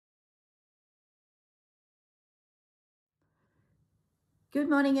Good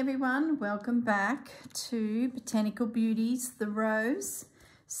morning everyone, welcome back to Botanical Beauties, the Rose.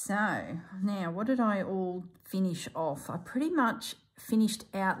 So now what did I all finish off? I pretty much finished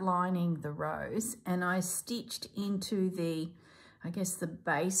outlining the rose and I stitched into the, I guess the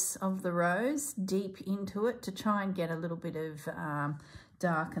base of the rose, deep into it to try and get a little bit of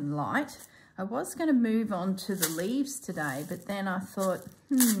dark and light. I was going to move on to the leaves today, but then I thought,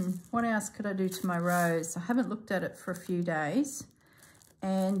 what else could I do to my rose? I haven't looked at it for a few days.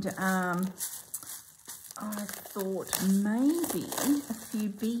 And I thought maybe a few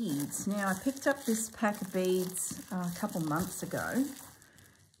beads. Now, I picked up this pack of beads a couple months ago,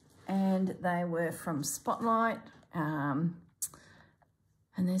 and they were from Spotlight. And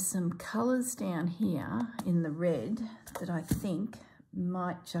there's some colours down here in the red that I think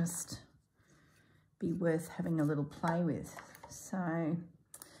might just be worth having a little play with. So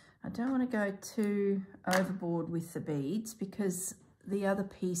I don't want to go too overboard with the beads because the other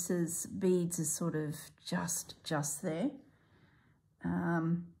pieces, beads are sort of just there.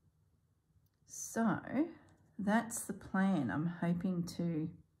 So that's the plan. I'm hoping to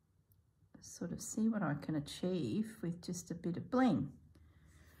sort of see what I can achieve with just a bit of bling.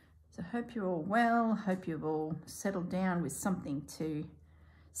 So I hope you're all well. Hope you've all settled down with something to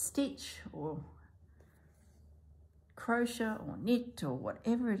stitch or crochet or knit or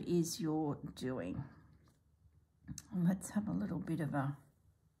whatever it is you're doing. Let's have a little bit of a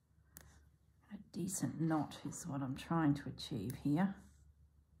decent knot is what I'm trying to achieve here.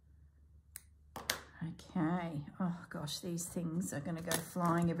 Okay, oh gosh, these things are going to go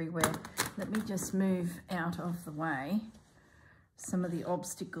flying everywhere. Let me just move out of the way some of the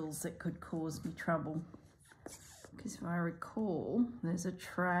obstacles that could cause me trouble. Because if I recall, there's a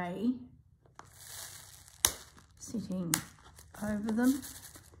tray sitting over them.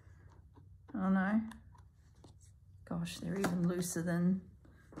 Oh no. Gosh, they're even looser than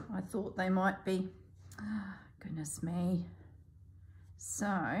I thought they might be. Oh, goodness me.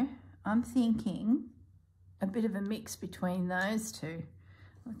 So I'm thinking a bit of a mix between those two.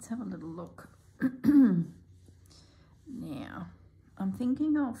 Let's have a little look. Now, I'm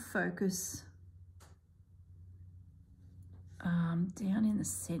thinking I'll focus down in the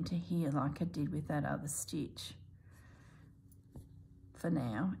center here like I did with that other stitch. For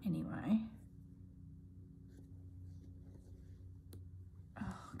now, anyway.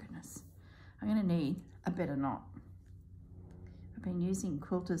 I'm going to need a better knot. I've been using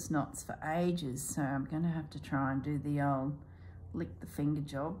quilter's knots for ages, so I'm going to have to try and do the old lick the finger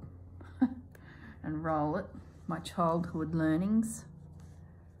job and roll it, my childhood learnings.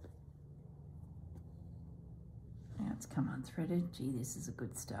 Now it's come unthreaded. Gee, this is a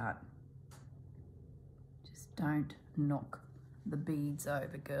good start. Just don't knock the beads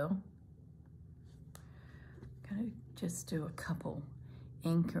over, girl. I'm going to just do a couple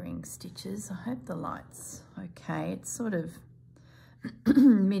anchoring stitches. I hope the light's okay. It's sort of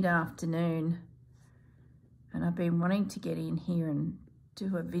mid-afternoon and I've been wanting to get in here and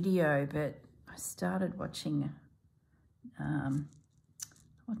do a video, but I started watching I'm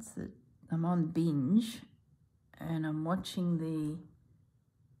on binge and I'm watching the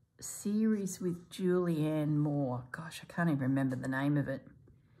series with Julianne Moore. Gosh, I can't even remember the name of it.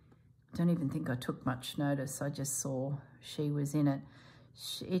 I don't even think I took much notice. I just saw she was in it.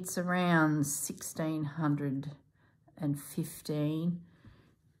 It's around 1615.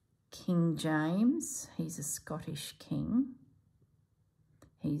 King James, he's a Scottish king.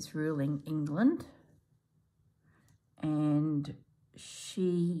 He's ruling England. And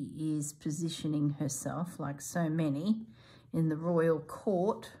she is positioning herself, like so many, in the royal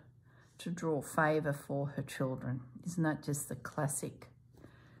court to draw favour for her children. Isn't that just the classic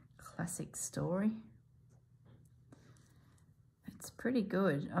story? It's pretty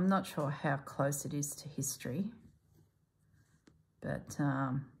good. I'm not sure how close it is to history, but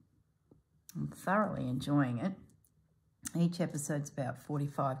I'm thoroughly enjoying it. Each episode's about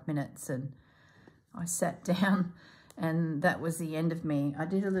 45 minutes and I sat down and that was the end of me. I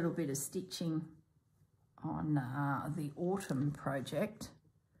did a little bit of stitching on the autumn project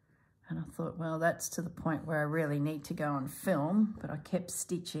and I thought, well, that's to the point where I really need to go and film, but I kept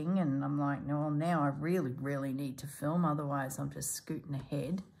stitching and I'm like, no, well, now I really need to film, otherwise I'm just scooting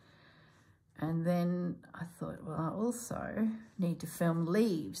ahead. And then I thought, well, I also need to film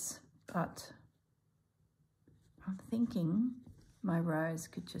leaves, but I'm thinking my rose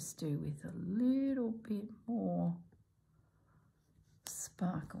could just do with a little bit more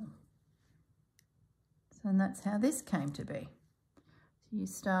sparkle. So, and that's how this came to be. You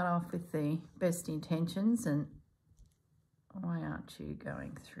start off with the best intentions and why aren't you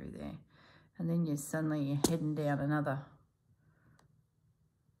going through there? And then you're heading down another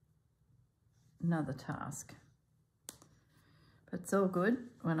another task. But it's all good.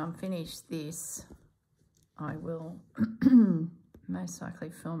 When I'm finished this, I will most likely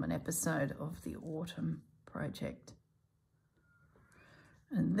film an episode of the autumn project.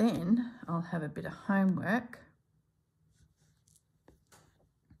 And then I'll have a bit of homework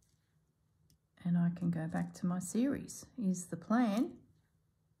and I can go back to my series, is the plan.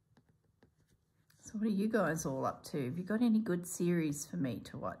 So what are you guys all up to? Have you got any good series for me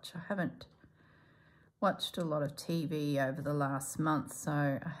to watch? I haven't watched a lot of TV over the last month, so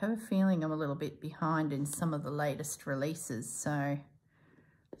I have a feeling I'm a little bit behind in some of the latest releases. So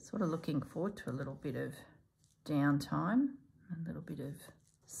sort of looking forward to a little bit of downtime, a little bit of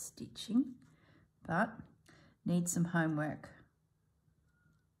stitching, but need some homework.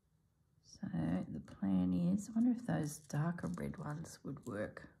 So the plan is, I wonder if those darker red ones would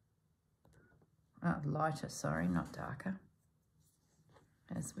work. Oh, lighter, sorry, not darker.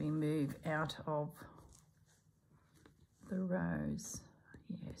 As we move out of the rows.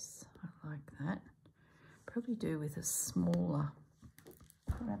 Yes, I like that. Probably do with a smaller.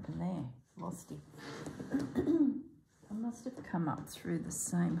 What happened there? Lost it. I must have come up through the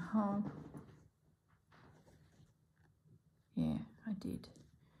same hole. Yeah, I did.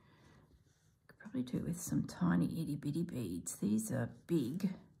 Could probably do with some tiny itty bitty beads. These are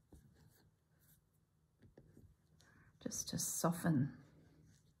big. Just to soften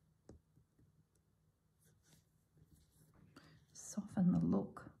the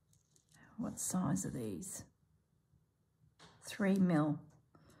look. What size are these? 3 mil.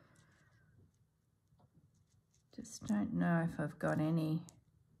 Just don't know if I've got any.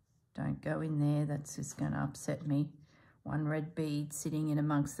 Don't go in there, that's just going to upset me. One red bead sitting in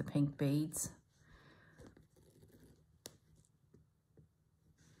amongst the pink beads.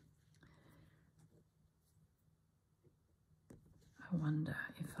 I wonder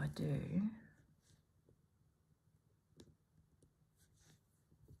if I do.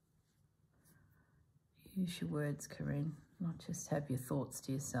 Use your words, Corrine, not just have your thoughts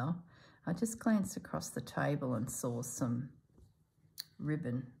to yourself. I just glanced across the table and saw some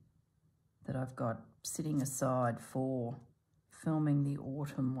ribbon that I've got sitting aside for filming the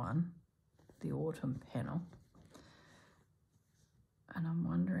autumn one, the autumn panel. And I'm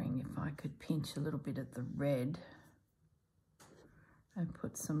wondering if I could pinch a little bit of the red and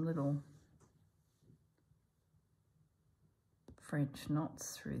put some little French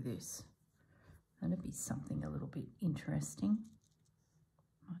knots through this. That'd be something a little bit interesting.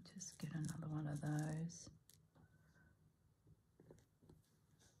 I'll just get another one of those.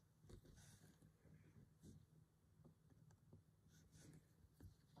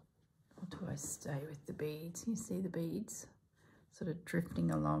 Or do I stay with the beads? You see the beads sort of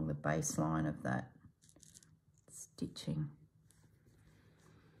drifting along the baseline of that stitching.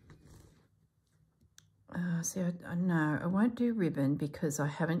 See, no, I won't do ribbon because I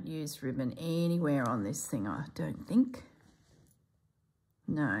haven't used ribbon anywhere on this thing, I don't think.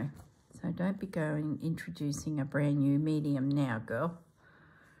 No, so don't be introducing a brand new medium now, girl.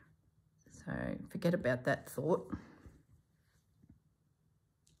 So forget about that thought.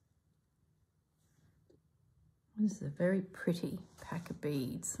 This is a very pretty pack of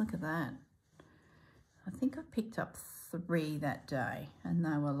beads. Look at that. I think I picked up 3 that day, and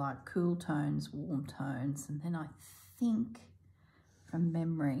they were like cool tones, warm tones, and then I think from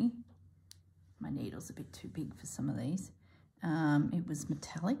memory, my needle's a bit too big for some of these, it was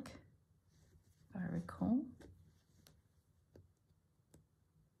metallic, if I recall.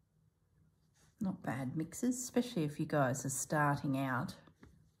 Not bad mixes, especially if you guys are starting out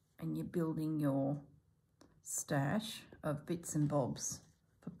and you're building your stash of bits and bobs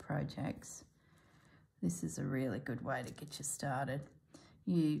for projects. This is a really good way to get you started.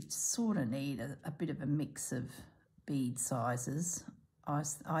 You sort of need a bit of a mix of bead sizes. I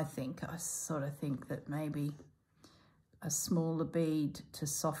sort of think that maybe a smaller bead to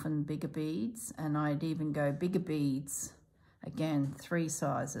soften bigger beads, and I'd even go bigger beads, again, 3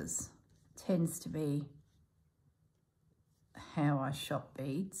 sizes. Tends to be how I shop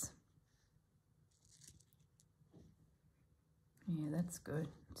beads. Yeah, that's good.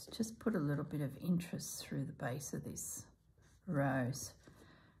 Let's just put a little bit of interest through the base of this rose.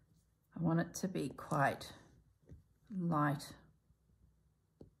 I want it to be quite light.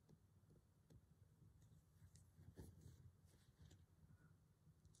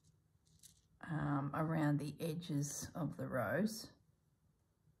 Around the edges of the rose.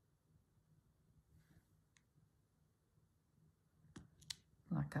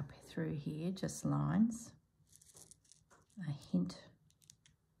 Like up through here, just lines. A hint.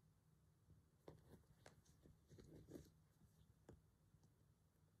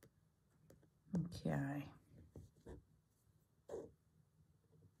 Okay.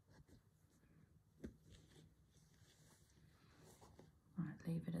 Might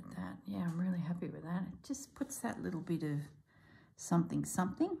leave it at that. Yeah, I'm really happy with that. It just puts that little bit of something,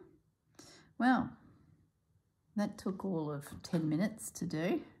 something. Well, that took all of 10 minutes to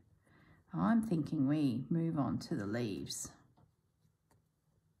do. I'm thinking we move on to the leaves.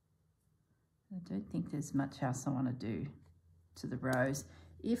 I don't think there's much else I want to do to the rose.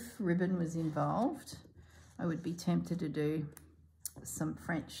 If ribbon was involved, I would be tempted to do some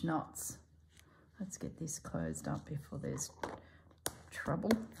French knots. Let's get this closed up before there's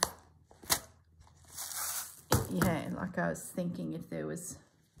trouble. Yeah, like I was thinking, if there was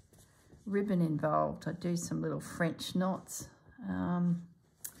ribbon involved, I'd do some little French knots.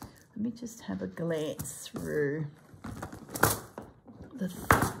 Let me just have a glance through the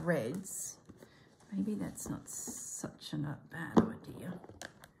threads. Maybe that's not such a bad idea.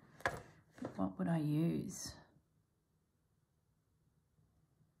 But what would I use?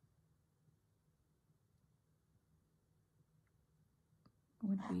 What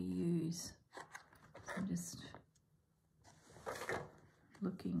would we use? So I'm just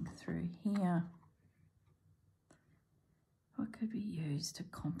looking through here. What could we use to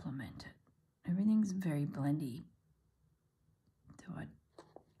complement it? Everything's very blendy. Do I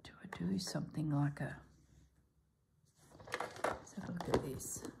do something like a... Let's have a look at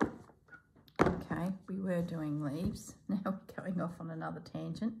this. Okay, we were doing leaves. Now we're going off on another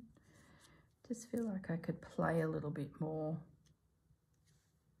tangent. Just feel like I could play a little bit more.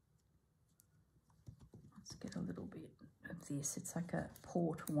 Let's get a little bit of this. It's like a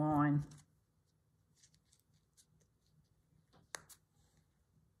port wine.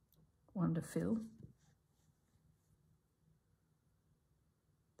 Wonderful.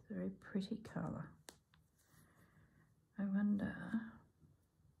 Very pretty colour. I wonder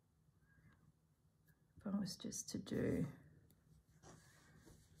if I was just to do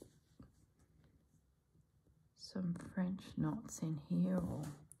some French knots in here, or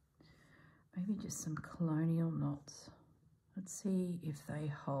maybe just some colonial knots. Let's see if they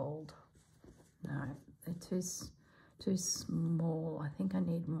hold. No, they're too small. I think I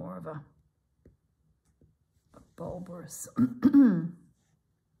need more of a bulbous.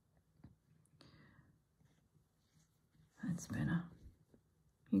 That's better.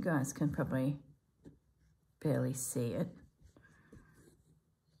 You guys can probably barely see it.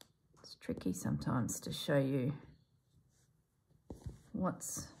 It's tricky sometimes to show you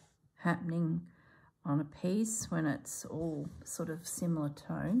what's happening on a piece when it's all sort of similar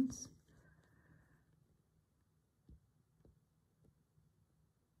tones.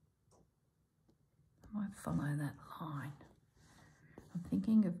 I might follow that line. I'm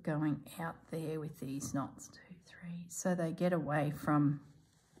thinking of going out there with these knots, 2, 3, so they get away from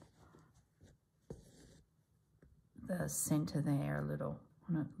the centre there a little,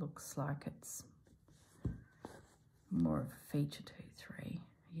 and it looks like it's more of a feature. 2, 3.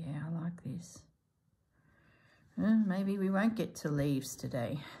 Yeah, I like this. Maybe we won't get to leaves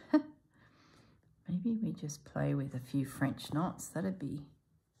today. Maybe we just play with a few French knots. That'd be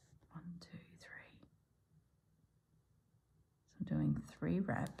 1, 2, 3. So I'm doing 3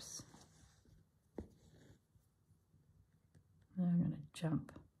 wraps. Now I'm going to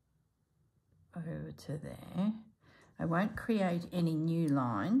jump over to there. I won't create any new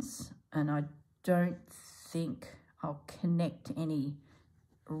lines, and I don't think I'll connect any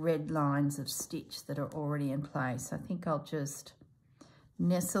red lines of stitch that are already in place. I think I'll just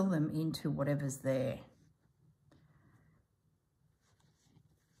nestle them into whatever's there.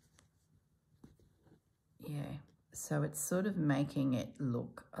 Yeah, so it's sort of making it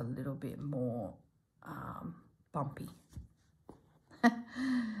look a little bit more bumpy.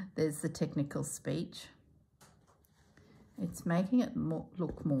 There's the technical speech. It's making it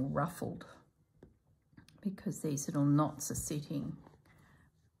look more ruffled because these little knots are sitting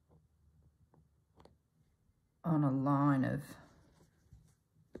on a line of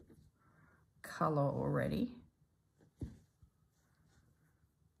colour already.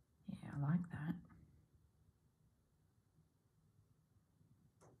 Yeah, I like that.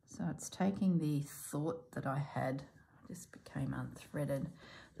 So it's taking the thought that I had, I just became unthreaded,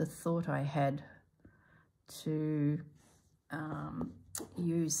 the thought I had to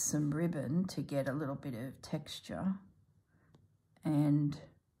use some ribbon to get a little bit of texture, and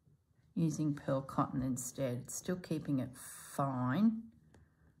using pearl cotton instead, still keeping it fine.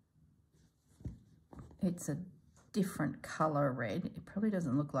 It's a different colour red. It probably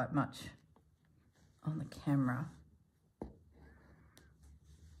doesn't look like much on the camera.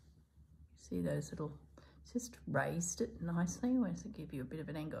 See those little, just raised it nicely. Where does it give you a bit of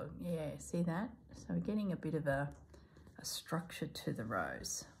an angle? Yeah, see that? So we're getting a bit of a structure to the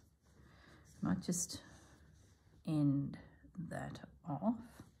rose. Might just end that off.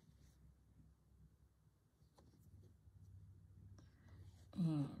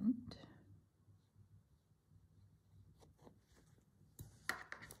 And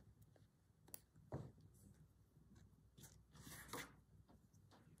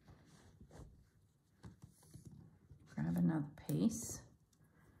grab another piece,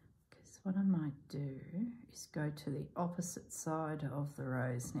 because what I might do is go to the opposite side of the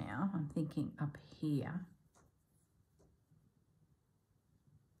rose now. I'm thinking up here.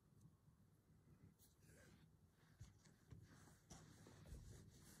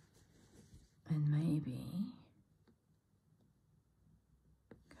 And maybe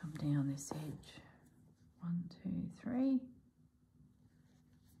come down this edge. 1, 2, 3.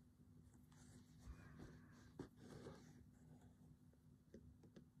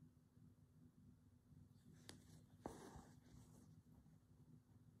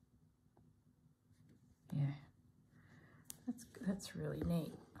 Yeah, that's really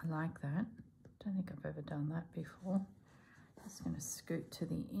neat. I like that. Don't think I've ever done that before. Just going to scoot to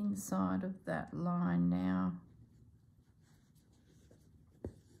the inside of that line now.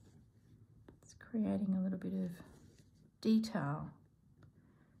 It's creating a little bit of detail.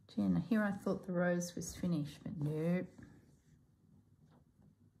 Gee, and here I thought the rose was finished, but nope.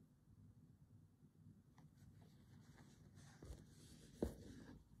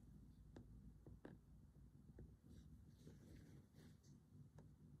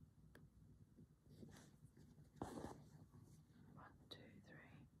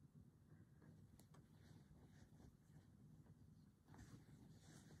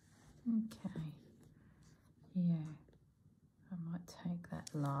 Okay, yeah, I might take that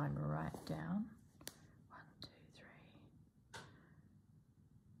line right down. 1, 2,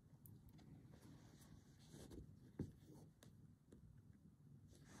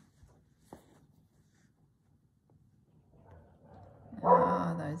 3.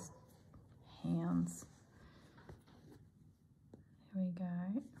 Ah, those hounds. There we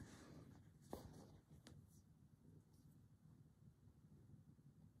go.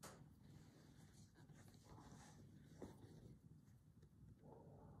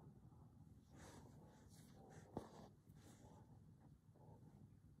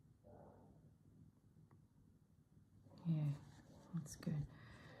 Yeah, that's good.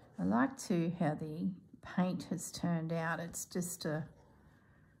 I like too how the paint has turned out. It's just a,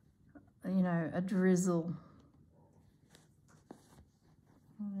 you know, a drizzle.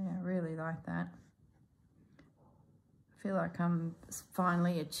 Yeah, I really like that. I feel like I'm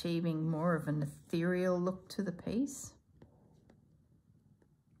finally achieving more of an ethereal look to the piece.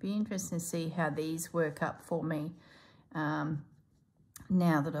 Be interesting to see how these work up for me now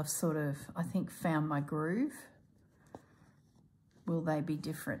that I've sort of, I think, found my groove. Will they be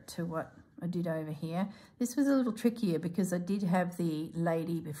different to what I did over here? This was a little trickier because I did have the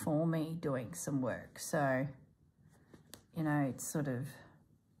lady before me doing some work. So, you know, it's sort of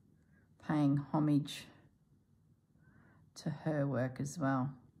paying homage to her work as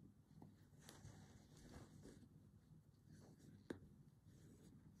well.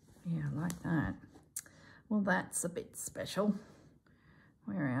 Yeah, I like that. Well, that's a bit special.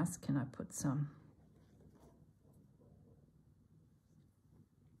 Where else can I put some?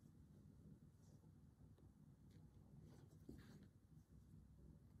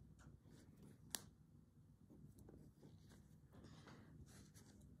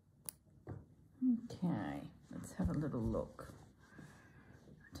 Okay, let's have a little look.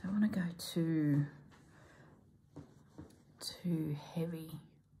 I don't want to go too heavy.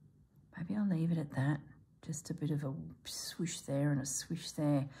 Maybe I'll leave it at that. Just a bit of a swish there and a swish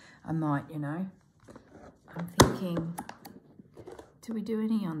there. I might, you know. I'm thinking, do we do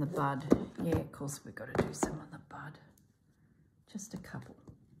any on the bud? Yeah, of course we've got to do some on the bud. Just a couple,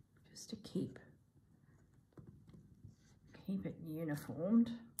 just to keep it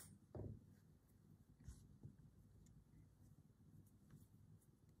uniformed.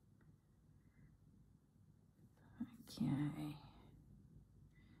 Okay,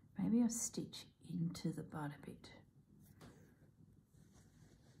 maybe I'll stitch into the bud a bit.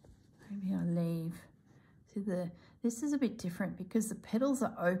 Maybe I'll leave, see this is a bit different because the petals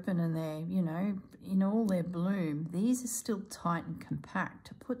are open and they're, you know, in all their bloom. These are still tight and compact.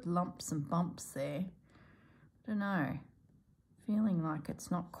 To put lumps and bumps there, I don't know, feeling like it's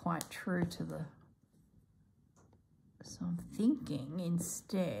not quite true to the, so I'm thinking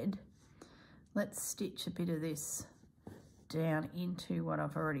instead, let's stitch a bit of this down into what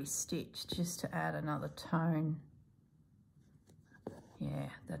I've already stitched just to add another tone. Yeah,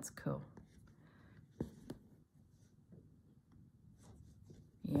 that's cool.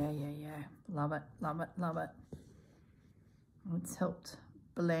 Yeah. Love it, love it, love it. It's helped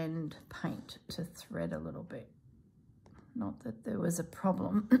blend paint to thread a little bit. Not that there was a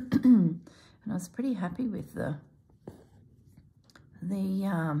problem. And I was pretty happy with the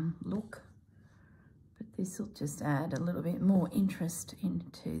look. But this will just add a little bit more interest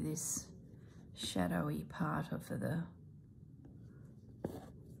into this shadowy part of the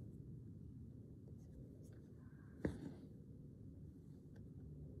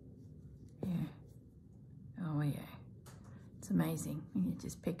oh yeah, it's amazing when you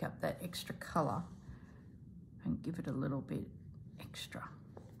just pick up that extra colour and give it a little bit extra.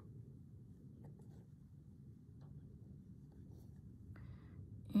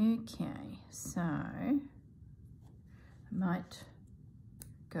 Okay, so I might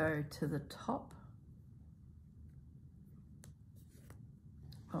go to the top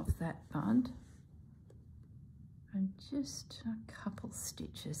of that bud and just a couple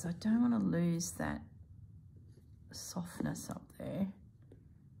stitches. I don't want to lose that softness up there,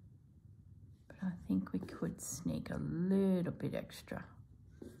 but I think we could sneak a little bit extra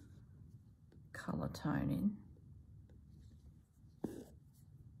colour tone in.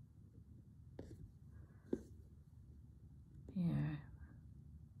 Yeah,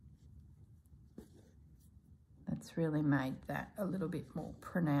 that's really made that a little bit more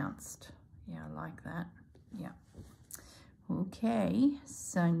pronounced. Yeah, I like that. Yeah. Okay,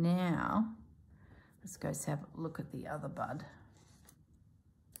 so now let's go have a look at the other bud.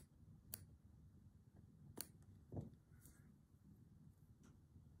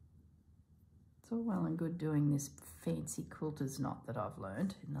 It's all well and good doing this fancy quilter's knot that I've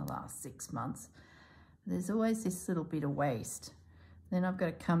learned in the last 6 months. There's always this little bit of waste. Then I've got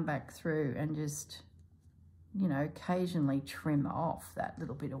to come back through and just, you know, occasionally trim off that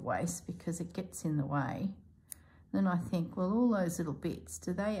little bit of waste because it gets in the way. Then I think, well, all those little bits,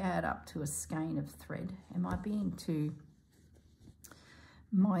 do they add up to a skein of thread? Am I being too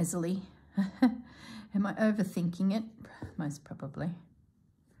miserly? Am I overthinking it? Most probably.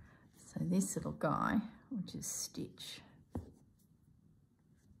 So this little guy, we'll just stitch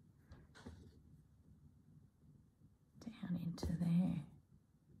down into there.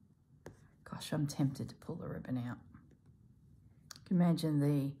 Gosh, I'm tempted to pull the ribbon out. Imagine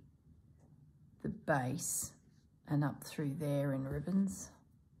the base and up through there in ribbons.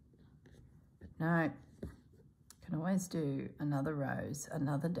 But no, can always do another rose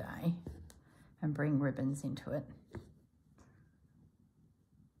another day and bring ribbons into it.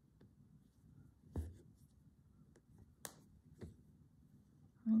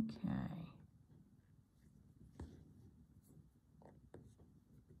 Okay.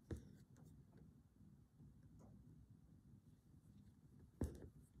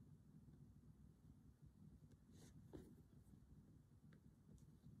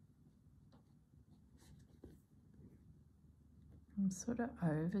 I'm sort of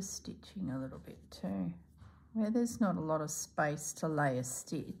over stitching a little bit too, where there's not a lot of space to lay a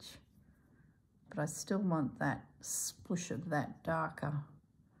stitch, but I still want that splush of that darker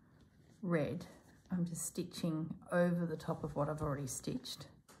red. I'm just stitching over the top of what I've already stitched.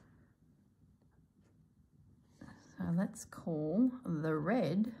 So let's call the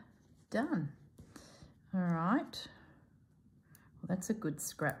red done. All right, well, that's a good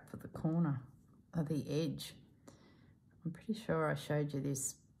scrap for the corner of the edge. I'm pretty sure I showed you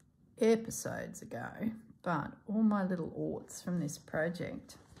this episodes ago, but all my little orts from this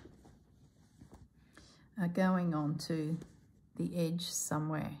project are going onto the edge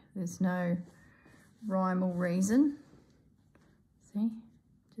somewhere. There's no rhyme or reason. See,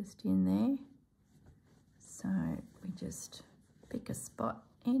 just in there. So we just pick a spot,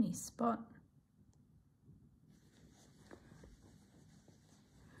 any spot.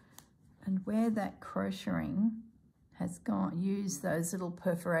 And where that crocheting has used those little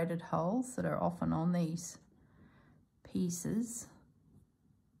perforated holes that are often on these pieces,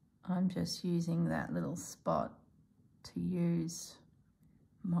 I'm just using that little spot to use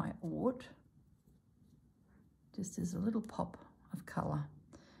my ort, just as a little pop of colour.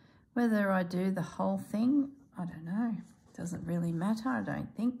 Whether I do the whole thing, I don't know. It doesn't really matter, I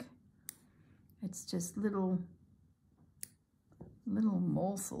don't think. It's just little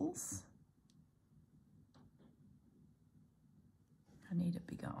morsels. I need a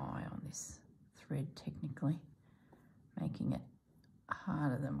bigger eye on this thread technically, making it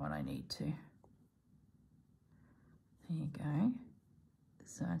harder than what I need to. There you go.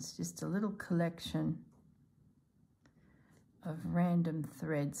 So it's just a little collection of random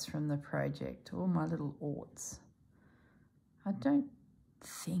threads from the project, all my little orts. I don't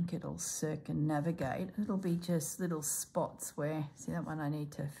think it'll circumnavigate. It'll be just little spots where, see that one I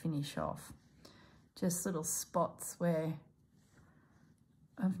need to finish off. Just little spots where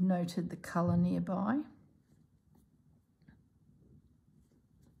I've noted the colour nearby.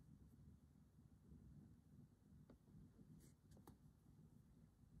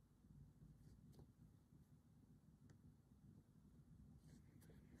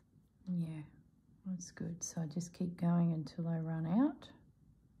 Yeah, that's good. So I just keep going until I run out.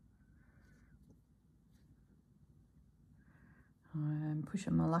 I'm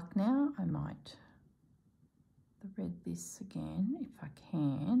pushing my luck now. I might thread this again if I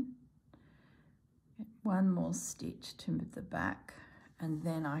can. Get one more stitch to the back and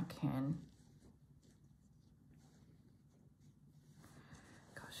then I can,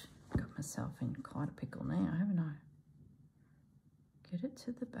 gosh, got myself in quite a pickle now, haven't I? Get it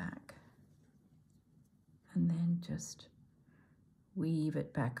to the back and then just weave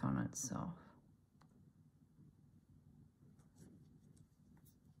it back on itself.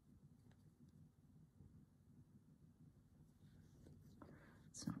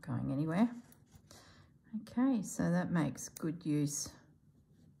 It's not going anywhere. Okay, so that makes good use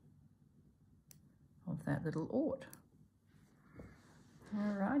of that little ort.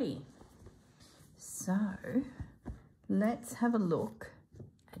 Alrighty, so let's have a look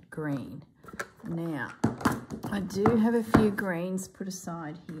at green. Now, I do have a few greens put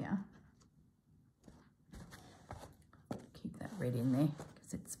aside here. Keep that red in there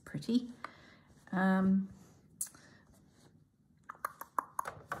because it's pretty.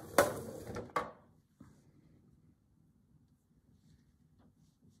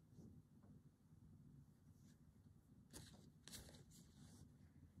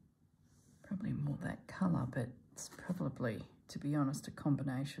 Probably more that colour, but it's probably, to be honest, a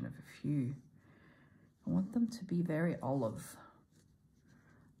combination of a few. I want them to be very olive.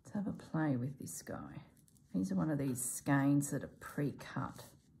 Let's have a play with this guy. These are one of these skeins that are pre-cut.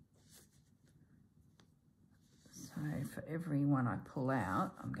 So for every one I pull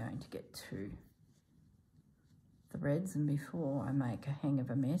out, I'm going to get 2 threads, and before I make a hang of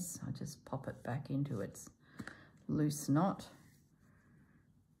a mess, I just pop it back into its loose knot.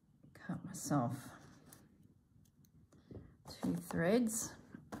 Cut myself 2 threads.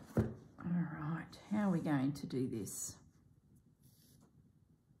 All right, how are we going to do this?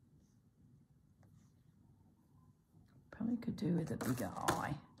 Probably could do with a bigger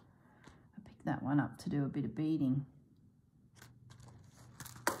eye. I picked that one up to do a bit of beading.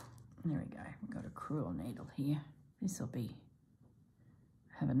 There we go, we've got a crewel needle here. This will be,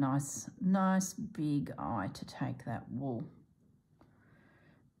 have a nice big eye to take that wool.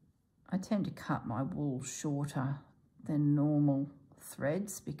 I tend to cut my wool shorter than normal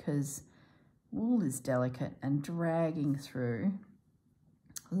threads because wool is delicate and dragging through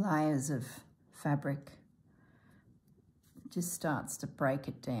layers of fabric just starts to break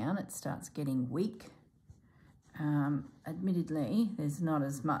it down. It starts getting weak. Admittedly, there's not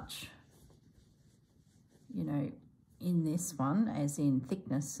as much, you know, in this one as in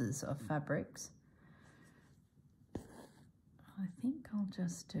thicknesses of fabrics. I think I'll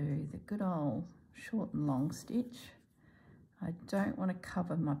just do the good old short and long stitch. I don't want to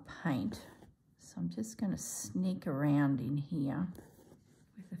cover my paint, so I'm just going to sneak around in here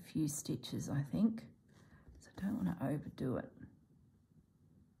with a few stitches, I think. So I don't want to overdo it.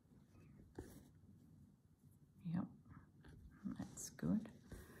 Yep, that's good.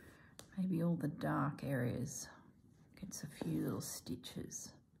 Maybe all the dark areas gets a few little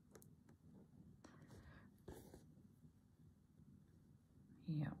stitches.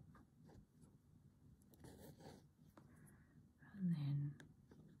 Yep. And then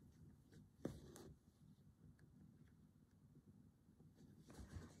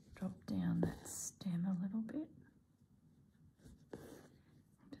drop down that stem a little bit. I'm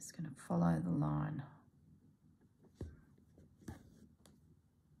just going to follow the line.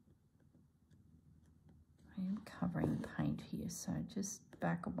 I am covering paint here, so just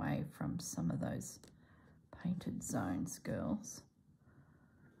back away from some of those painted zones, girls.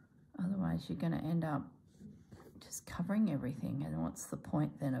 Otherwise you're going to end up just covering everything, and what's the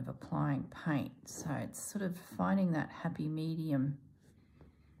point then of applying paint? So it's sort of finding that happy medium.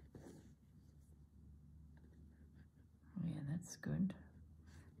 Yeah, that's good.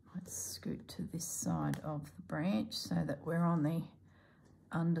 Let's scoot to this side of the branch so that we're on the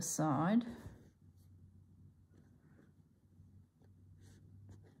underside.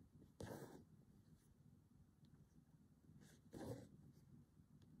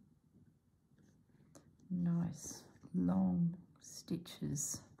 Nice long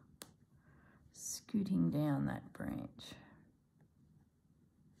stitches scooting down that branch.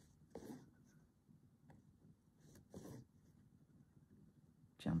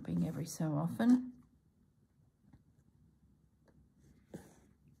 Jumping every so often.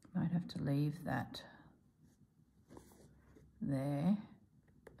 Might have to leave that there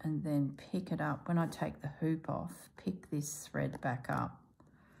and then pick it up. When I take the hoop off, pick this thread back up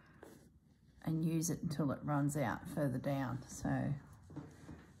and use it until it runs out further down. So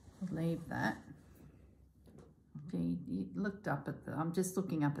I'll leave that. You looked up at the, I'm just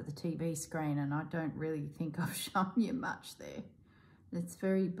looking up at the TV screen and I don't really think I've shown you much there. It's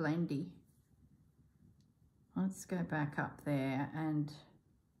very blendy. Let's go back up there and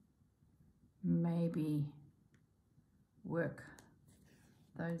maybe work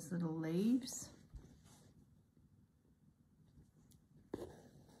those little leaves.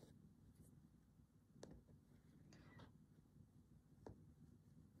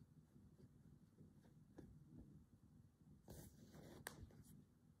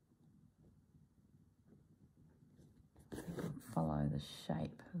 Follow the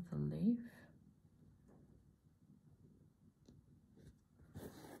shape of the leaf.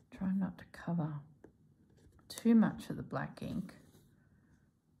 Try not to cover too much of the black ink.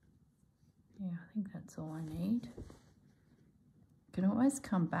 Yeah, I think that's all I need. You can always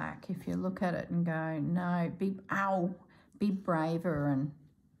come back if you look at it and go, no, be braver and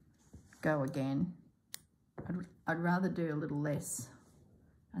go again. I'd rather do a little less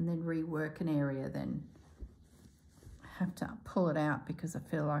and then rework an area than have to pull it out because I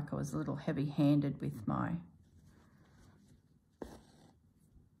feel like I was a little heavy-handed with my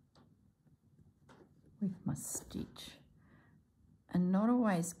stitch. And not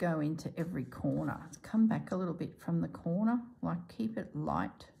always go into every corner. Come back a little bit from the corner, like keep it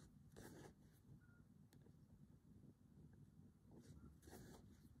light.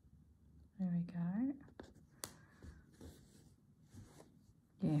 There we go.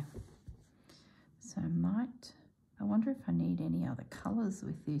 Yeah. So I wonder if I need any other colours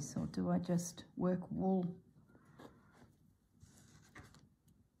with this, or do I just work wool?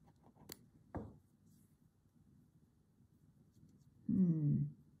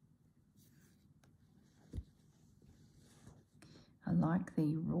 I like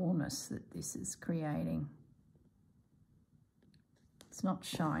the rawness that this is creating. It's not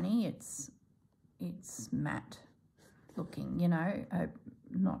shiny, it's matte looking, you know.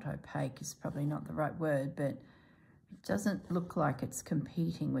 Not opaque is probably not the right word, but it doesn't look like it's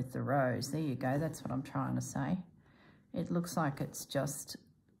competing with the rose. There you go, that's what I'm trying to say. It looks like it's just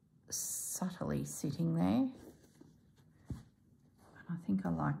subtly sitting there. I think I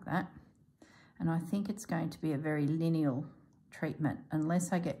like that. And I think it's going to be a very lineal treatment.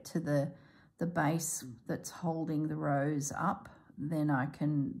 Unless I get to the base that's holding the rose up, then I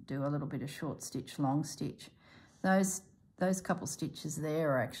can do a little bit of short stitch, long stitch. Those couple stitches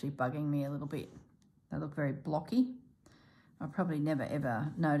there are actually bugging me a little bit. They look very blocky. I'll probably never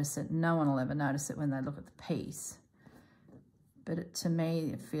ever notice it. No one will ever notice it when they look at the piece. But to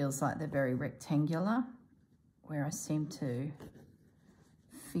me, it feels like they're very rectangular, where I seem to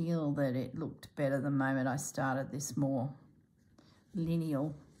feel that it looked better the moment I started this more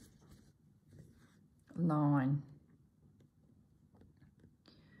lineal line.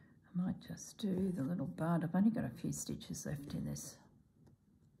 I might just do the little bud. I've only got a few stitches left in this.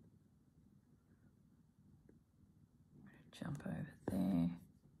 Jump over there.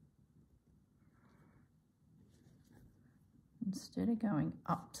 Instead of going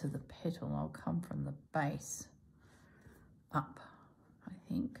up to the petal, I'll come from the base up, I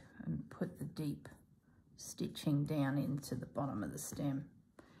think, and put the deep stitching down into the bottom of the stem.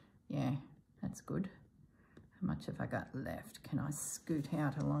 Yeah, that's good. How much have I got left? Can I scoot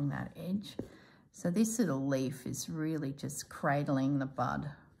out along that edge? So this little leaf is really just cradling the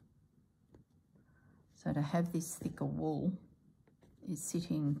bud. So to have this thicker wool is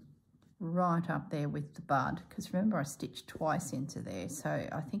sitting right up there with the bud, because remember I stitched twice into there, so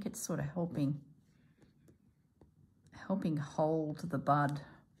I think it's sort of helping hold the bud.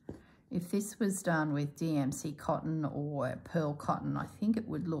 If this was done with DMC cotton or pearl cotton, I think it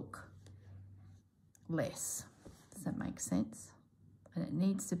would look less. Does that make sense? And it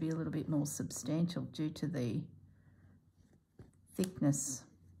needs to be a little bit more substantial due to the thickness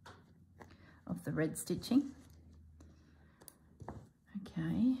of the red stitching.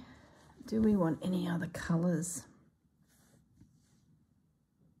 Okay, do we want any other colours?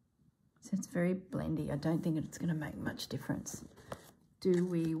 So it's very blendy. I don't think it's going to make much difference. Do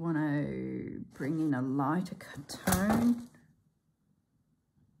we want to bring in a lighter tone?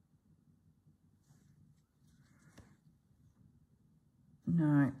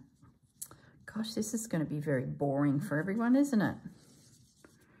 No. Gosh, this is going to be very boring for everyone, isn't it?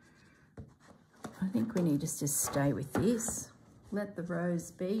 I think we need to just stay with this. Let the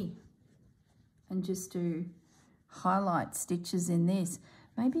rose be. And just do highlight stitches in this.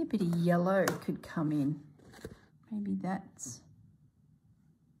 Maybe a bit of yellow could come in. Maybe that's...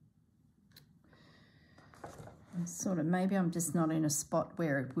 sort of, maybe I'm just not in a spot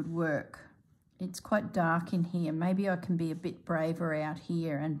where it would work. It's quite dark in here. Maybe I can be a bit braver out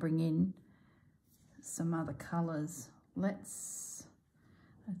here and bring in some other colours. Let's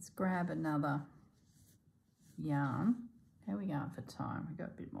grab another yarn. How are we going for time? We've got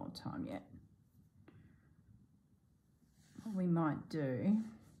a bit more time yet. What we might do,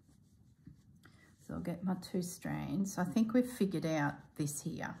 so I'll get my 2 strands. I think we've figured out this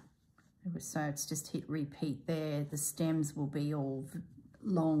here. So it's just hit repeat there. The stems will be all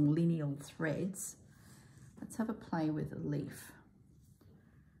long lineal threads. Let's have a play with a leaf.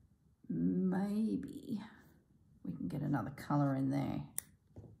 Maybe we can get another colour in there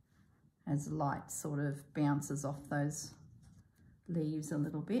as light sort of bounces off those leaves a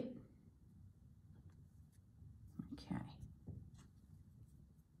little bit. Okay.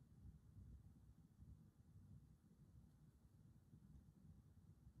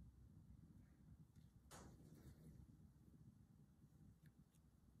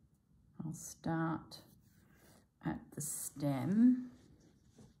 I'll start at the stem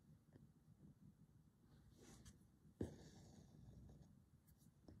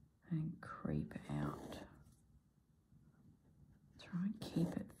and creep out. Try and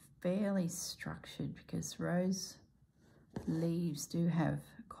keep it fairly structured because rose leaves do have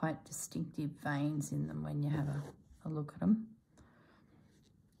quite distinctive veins in them when you have a look at them.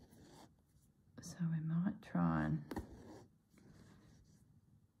 So we might try and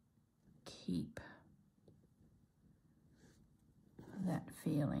keep that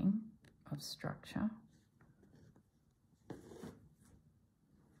feeling of structure.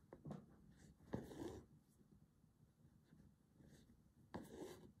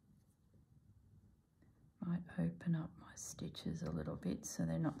 Might open up my stitches a little bit so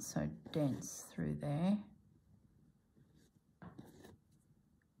they're not so dense through there.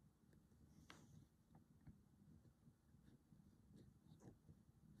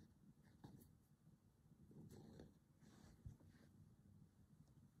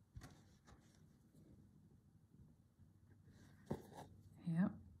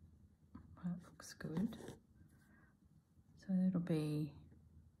 Yep, that looks good. So it'll be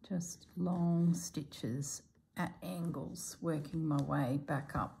just long stitches at angles, working my way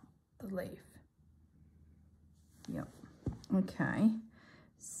back up the leaf. Yep, okay.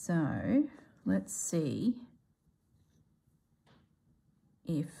 So let's see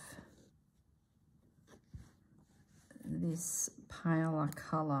if this paler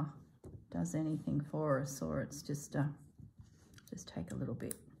colour does anything for us, or it's just take a little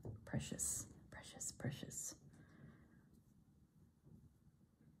bit. Precious, precious, precious.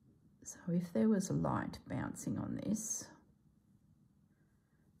 So if there was a light bouncing on this,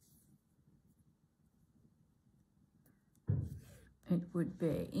 it would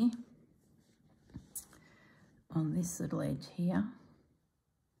be on this little edge here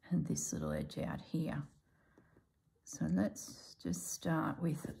and this little edge out here. So let's just start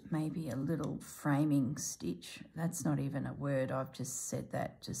with maybe a little framing stitch. That's not even a word, I've just said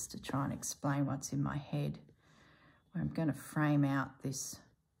that just to try and explain what's in my head. Where I'm going to frame out this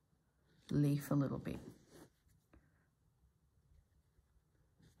leaf a little bit.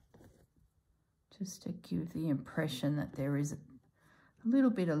 Just to give the impression that there is a little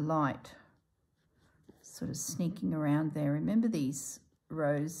bit of light sort of sneaking around there. Remember these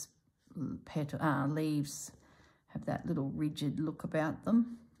rose leaves have that little rigid look about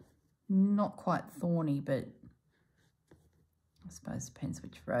them. Not quite thorny, but I suppose it depends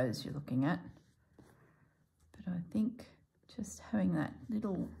which rose you're looking at. But I think just having that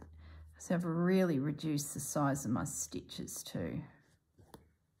little, so I've really reduced the size of my stitches too.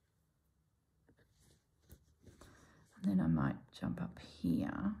 And then I might jump up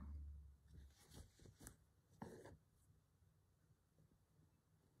here.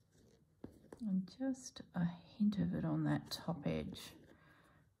 And just a hint of it on that top edge,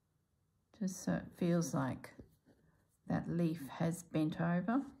 just so it feels like that leaf has bent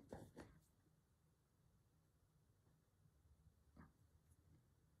over.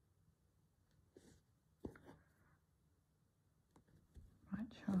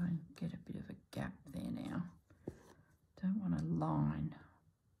 Might try and get a bit of a gap there now. Don't want a line.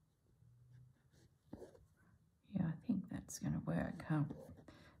 Yeah, I think that's going to work. Oh,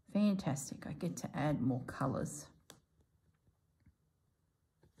 fantastic. I get to add more colours.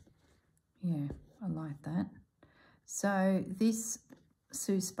 Yeah, I like that. So this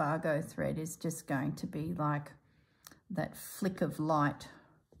Sue Spargo thread is just going to be like that flick of light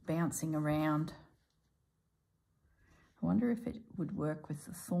bouncing around. I wonder if it would work with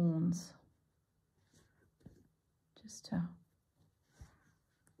the thorns. Just to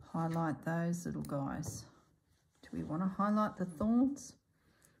highlight those little guys. Do we want to highlight the thorns?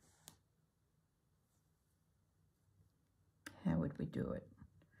 How would we do it?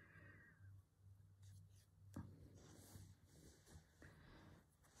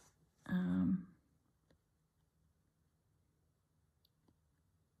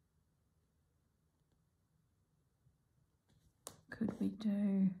 Could we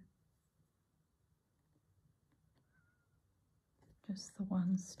do just the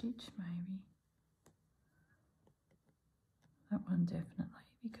one stitch maybe? That one definitely,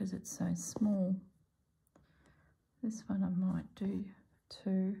 because it's so small. This one I might do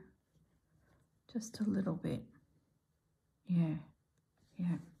two, just a little bit. Yeah,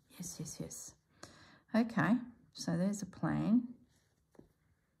 yeah, yes, yes, yes. Okay, so there's a plan.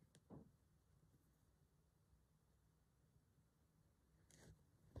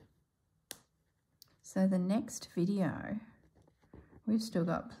 So the next video, we've still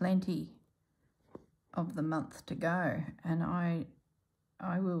got plenty of the month to go, and I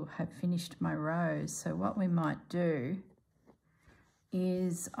will have finished my rows. So what we might do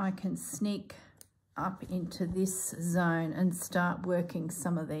is I can sneak up into this zone and start working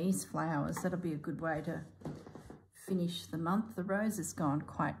some of these flowers. That'll be a good way to finish the month. The rose has gone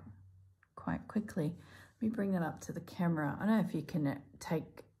quite quickly. Let me bring that up to the camera. I don't know if you can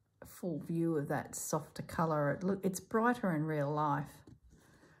take a full view of that softer colour. It's brighter in real life,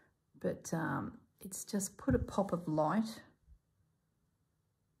 but it's just put a pop of light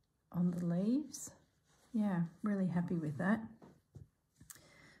on the leaves. Yeah, really happy with that.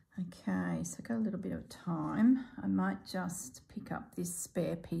 Okay, so I've got a little bit of time. I might just pick up this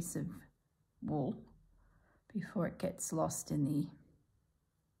spare piece of wool before it gets lost in the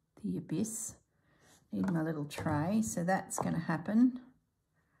abyss. Need my little tray, so that's going to happen.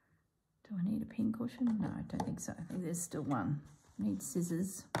 Do I need a pin cushion? No, I don't think so. I think there's still one. I need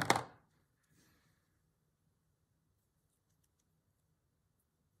scissors. I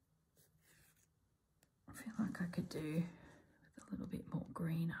feel like I could do with a little bit more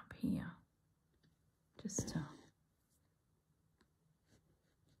green up here, just to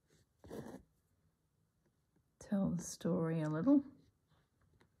tell the story a little.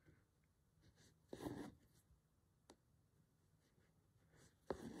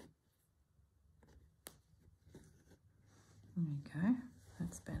 There we go,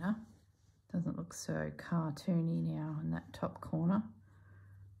 that's better. Doesn't look so cartoony now in that top corner.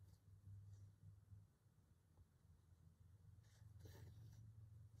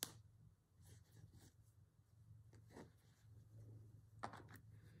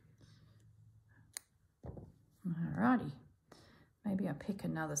 Alrighty, maybe I pick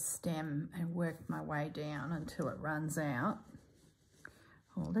another stem and work my way down until it runs out.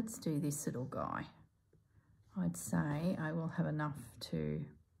 Well, let's do this little guy. I'd say I will have enough to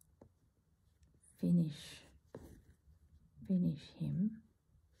finish him.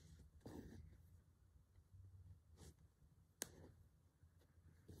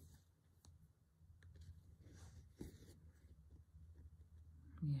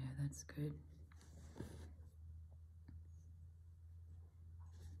 Yeah, that's good.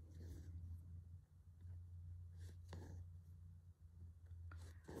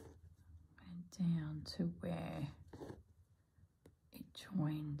 And down to where it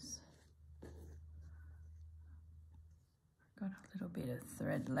joins. Got a little bit of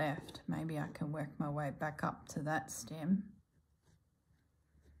thread left. Maybe I can work my way back up to that stem.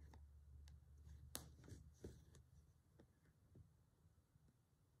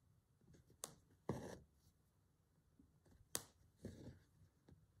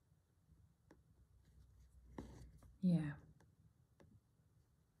 Yeah.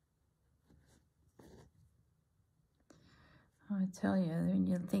 I tell you, when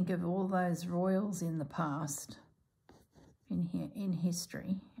you think of all those royals in the past, in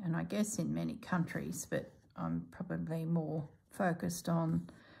history, and I guess in many countries, but I'm probably more focused on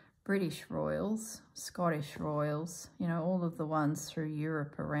British royals, Scottish royals, you know, all of the ones through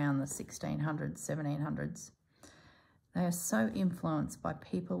Europe around the 1600s, 1700s. They are so influenced by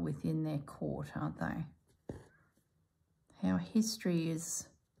people within their court, aren't they? How history is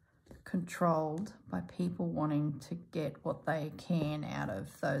controlled by people wanting to get what they can out of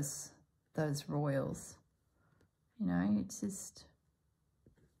those royals. You know, it's just,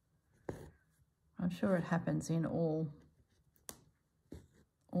 I'm sure it happens in all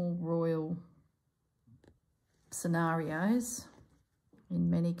all royal scenarios in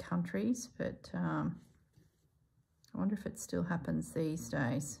many countries, but I wonder if it still happens these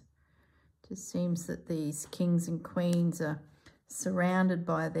days. It just seems that these kings and queens are surrounded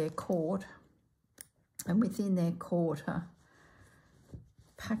by their court, and within their court a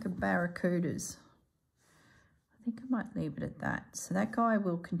pack of barracudas. I think I might leave it at that. So that guy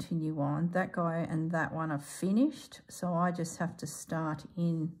will continue on. That guy and that one are finished, so I just have to start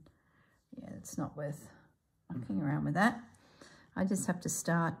in. Yeah, it's not worth mucking around with that. I just have to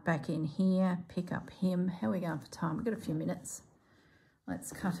start back in here, pick up him. How are we going for time? We've got a few minutes.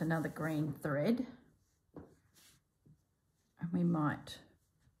 Let's cut another green thread. And we might,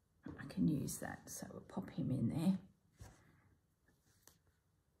 I can use that, so we'll pop him in there.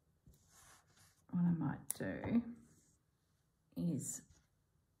 What I might do is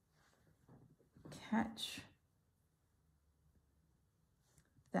catch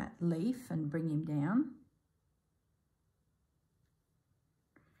that leaf and bring him down.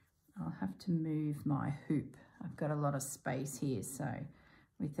 I'll have to move my hoop. I've got a lot of space here, so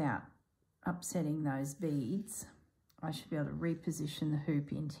without upsetting those beads, I should be able to reposition the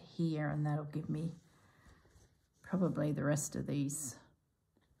hoop into here, and that'll give me probably the rest of these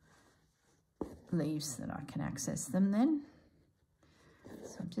leaves that I can access them then.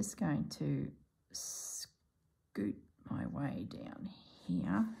 So I'm just going to scoot my way down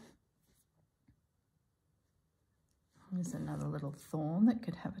here. There's another little thorn that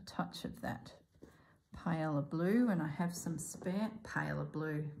could have a touch of that paler blue, and I have some spare paler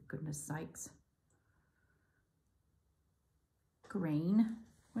blue, goodness sakes. Green.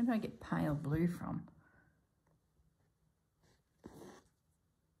 Where did I get pale blue from?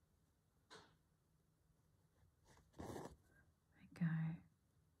 There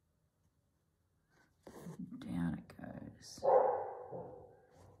we go. Down it goes.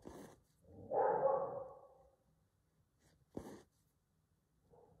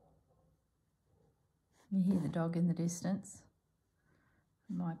 You hear the dog in the distance.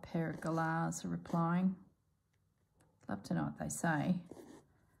 My pair of galahs are replying. Love to know what they say.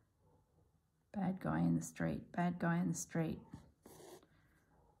 Bad guy in the street, bad guy in the street.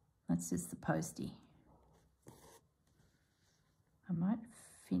 That's just the postie. I might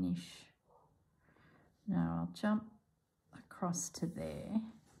finish. No, I'll jump across to there.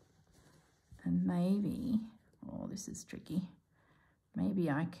 And maybe, oh, this is tricky. Maybe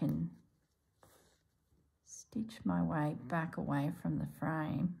I can stitch my way back away from the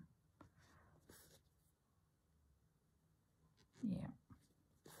frame. Yeah.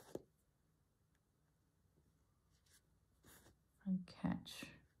 And catch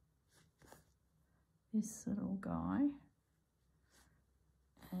this little guy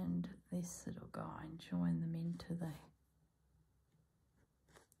and this little guy and join them into the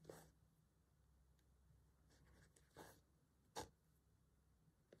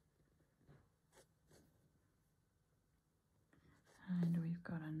and we've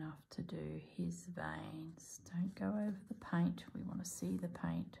got enough to do his veins. Don't go over the paint. We want to see the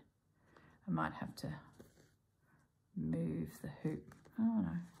paint. I might have to move the hoop. Oh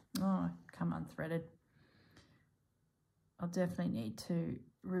no. Oh, come unthreaded. I'll definitely need to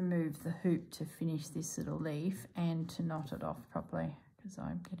remove the hoop to finish this little leaf and to knot it off properly, because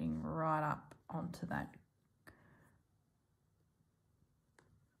I'm getting right up onto that.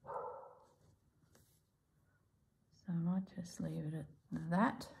 So I might just leave it at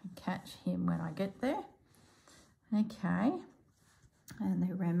that and catch him when I get there. Okay, and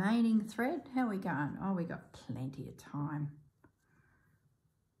the remaining thread, how are we going? Oh, we got plenty of time.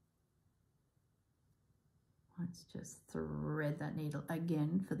 Let's just thread that needle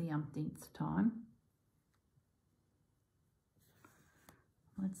again for the umpteenth time.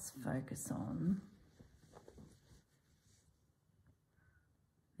 Let's focus on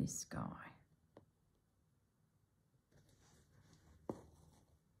this guy.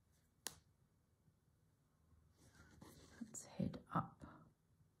 Let's head up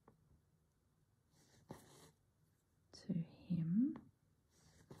to him.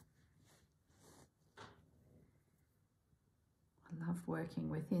 I love working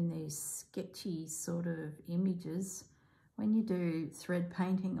within these sketchy sort of images. When you do thread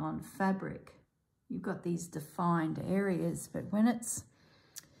painting on fabric, you've got these defined areas, but when it's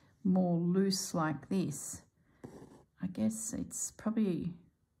more loose like this, I guess it's probably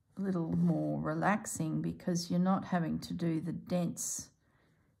a little more relaxing because you're not having to do the dense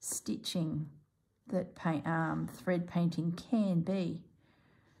stitching that thread painting can be.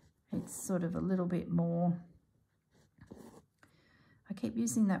 It's sort of a little bit more, I keep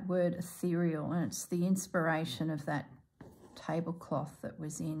using that word ethereal, and it's the inspiration of that tablecloth that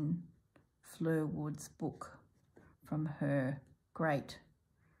was in Fleur Wood's book from her great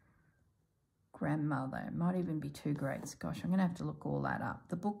grandmother. It might even be two greats. Gosh, I'm going to have to look all that up.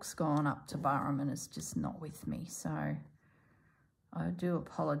 The book's gone up to Burham and it's just not with me, so I do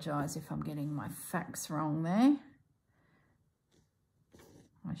apologise if I'm getting my facts wrong there.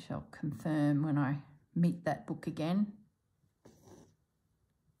 I shall confirm when I meet that book again.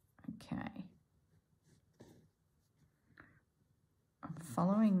 Okay. I'm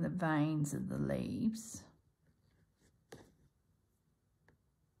following the veins of the leaves.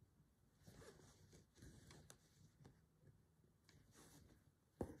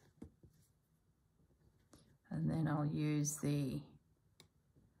 And then I'll use the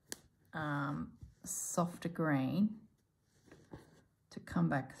softer green to come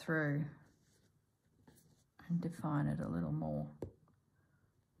back through and define it a little more.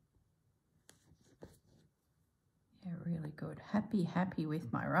 Yeah, really good. Happy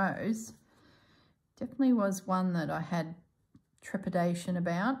with my rose. Definitely was one that I had trepidation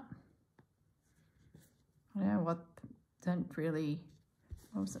about. You know what? Don't really.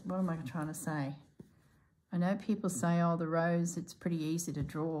 What am I trying to say? I know people say, oh, the rose, it's pretty easy to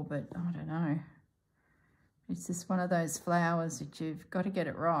draw, but I don't know. It's just one of those flowers that you've got to get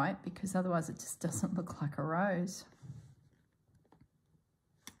it right, because otherwise it just doesn't look like a rose.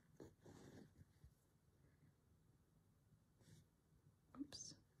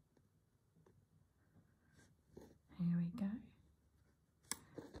 Oops. Here we go.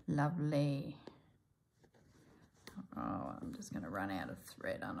 Lovely. Oh, I'm just going to run out of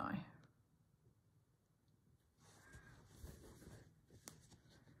thread, aren't I?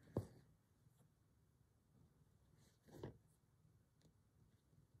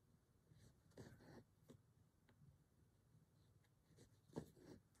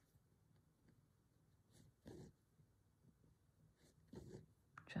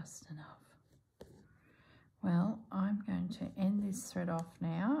 Just enough. Well, I'm going to end this thread off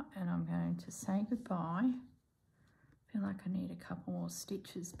now and I'm going to say goodbye. I feel like I need a couple more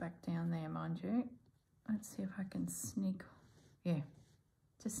stitches back down there, mind you. Let's see if I can sneak. Yeah,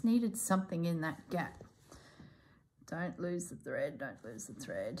 just needed something in that gap. Don't lose the thread, don't lose the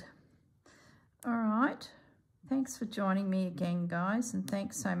thread. All right, thanks for joining me again, guys, and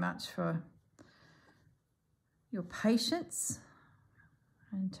thanks so much for your patience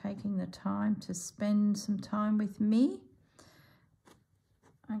and taking the time to spend some time with me.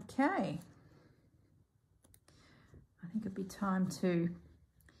 Okay. I think it'd be time to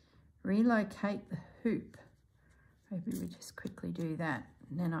relocate the hoop. Maybe we just quickly do that,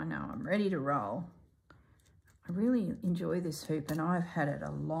 and then I know I'm ready to roll. I really enjoy this hoop, and I've had it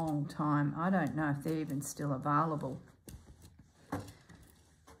a long time. I don't know if they're even still available.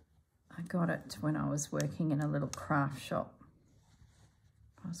 I got it when I was working in a little craft shop.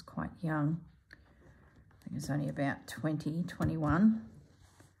 I was quite young. I think it was only about 20, 21.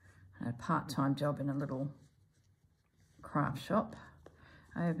 I had a part-time job in a little craft shop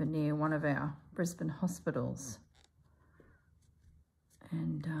over near one of our Brisbane hospitals.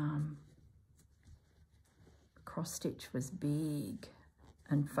 And cross stitch was big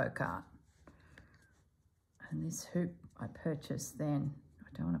and folk art. And this hoop I purchased then.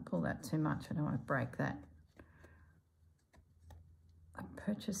 I don't want to pull that too much. I don't want to break that. I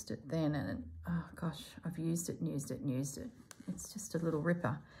purchased it then and oh gosh, I've used it and used it and used it. It's just a little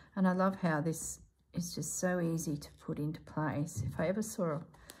ripper. And I love how this is just so easy to put into place. If I ever saw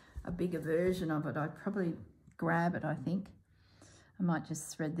a bigger version of it, I'd probably grab it, I think. I might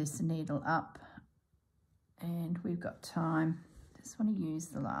just thread this needle up and we've got time. Just want to use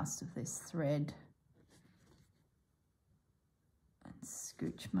the last of this thread and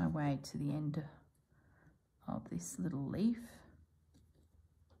scooch my way to the end of this little leaf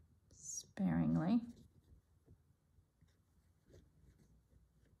sparingly.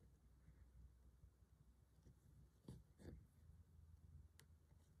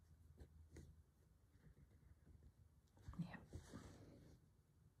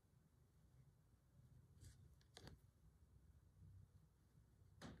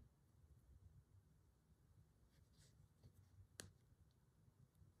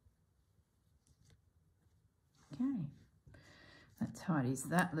 Okay, that tidies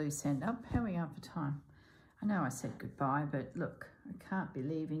that loose end up. How are we on for time? I know I said goodbye, but look, I can't be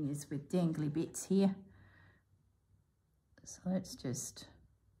leaving you with dangly bits here. So let's just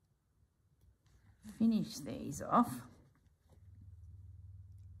finish these off.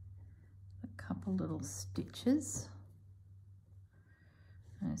 A couple little stitches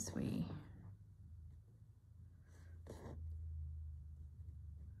as we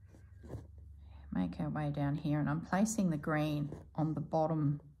make our way down here, and I'm placing the green on the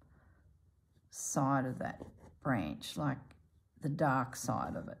bottom side of that branch, like the dark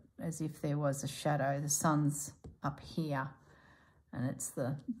side of it, as if there was a shadow. The sun's up here and it's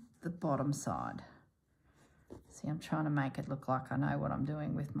the bottom side. See, I'm trying to make it look like I know what I'm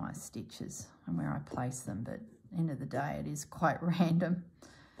doing with my stitches and where I place them, but at the end of the day it is quite random.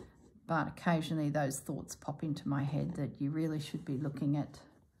 But occasionally those thoughts pop into my head that you really should be looking at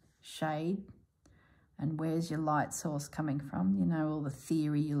shade and where's your light source coming from. You know, all the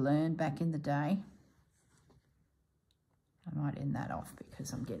theory you learned back in the day. I might end that off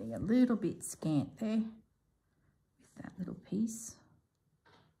because I'm getting a little bit scant there with that little piece.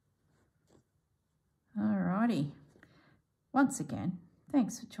 Alrighty. Once again,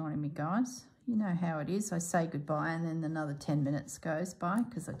 thanks for joining me, guys. You know how it is. I say goodbye and then another 10 minutes goes by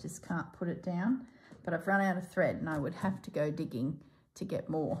because I just can't put it down. But I've run out of thread and I would have to go digging to get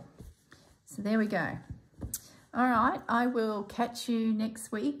more. So there we go. All right, I will catch you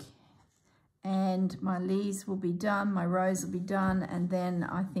next week. And my leaves will be done, my rose will be done, and then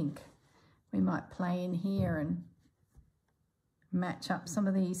I think we might play in here and match up some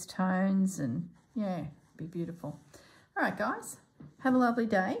of these tones, and yeah, be beautiful. All right, guys, have a lovely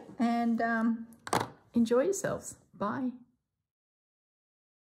day and enjoy yourselves. Bye.